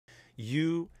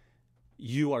you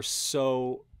are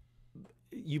so,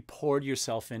 you poured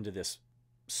yourself into this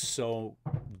so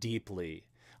deeply.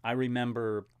 I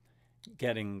remember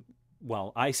getting,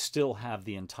 well, I still have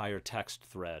the entire text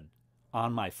thread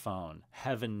on my phone.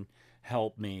 Heaven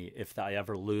help me if I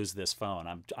ever lose this phone.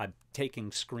 I'm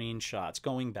taking screenshots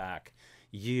going back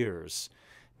years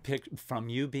from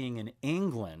you being in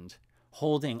England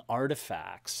holding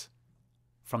artifacts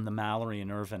from the Mallory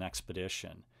and Irvin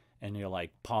expedition. And you're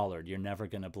like, Pollard, you're never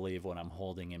going to believe what I'm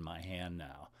holding in my hand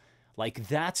now. Like,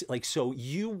 that's like, so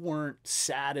you weren't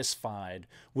satisfied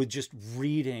with just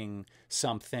reading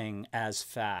something as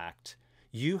fact.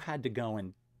 You had to go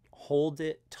and hold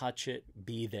it, touch it,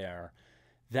 be there.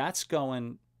 That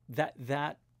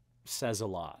says a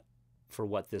lot for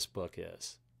what this book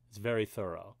is. It's very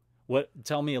thorough.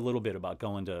 Tell me a little bit about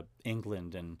going to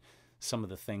England and some of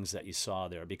the things that you saw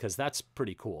there, because that's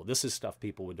pretty cool. This is stuff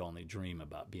people would only dream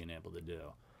about being able to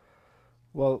do.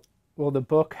 Well, the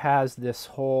book has this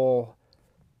whole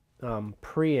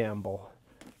preamble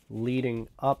leading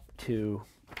up to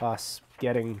us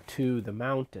getting to the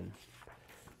mountain,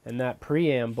 and that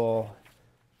preamble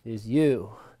is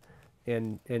you,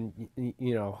 and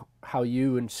you know how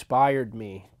you inspired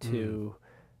me to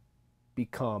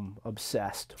become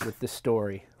obsessed with the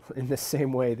story in the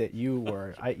same way that you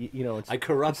were. I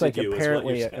corrupted you. It's like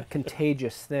apparently a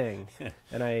contagious thing,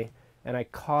 and I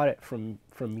caught it from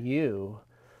you.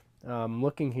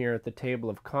 Looking here at the table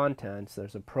of contents,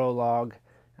 there's a prologue,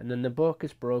 and then the book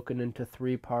is broken into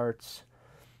 3 parts.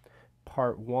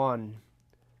 Part 1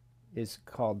 is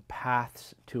called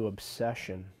Paths to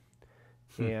Obsession,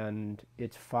 and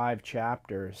it's 5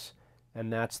 chapters,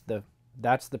 and that's the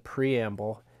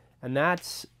preamble, and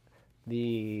that's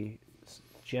the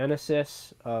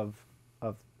genesis of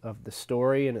the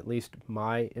story, and at least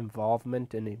my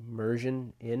involvement and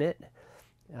immersion in it,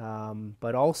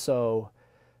 but also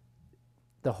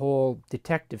the whole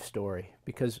detective story,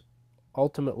 because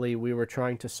ultimately we were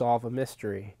trying to solve a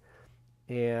mystery,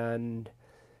 and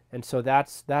so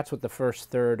that's what the first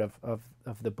third of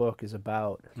the book is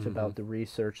about. It's about the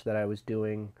research that I was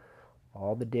doing,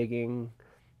 all the digging,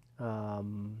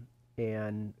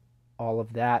 and all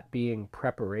of that being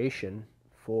preparation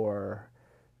for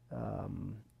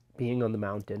being on the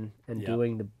mountain and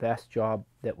doing the best job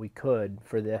that we could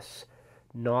for this,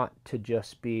 not to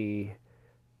just be,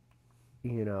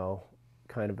 you know,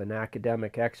 kind of an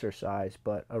academic exercise,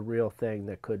 but a real thing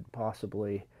that could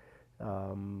possibly,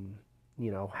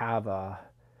 you know, have a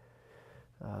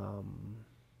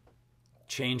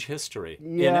change history,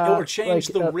 or change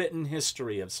like the written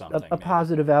history of something, a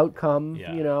positive outcome,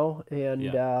 you know,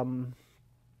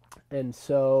 and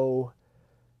so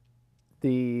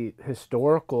the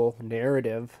historical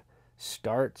narrative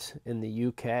starts in the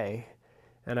UK,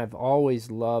 and I've always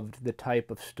loved the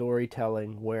type of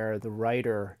storytelling where the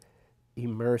writer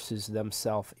immerses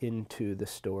themselves into the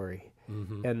story,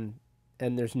 and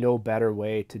there's no better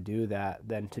way to do that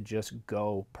than to just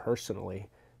go personally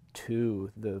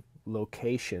to the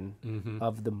location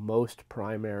of the most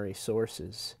primary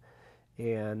sources.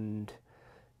 And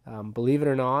believe it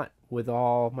or not, with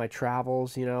all my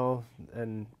travels, you know,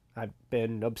 and I've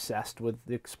been obsessed with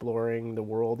exploring the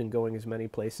world and going as many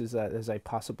places as I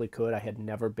possibly could. I had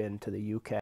never been to the UK.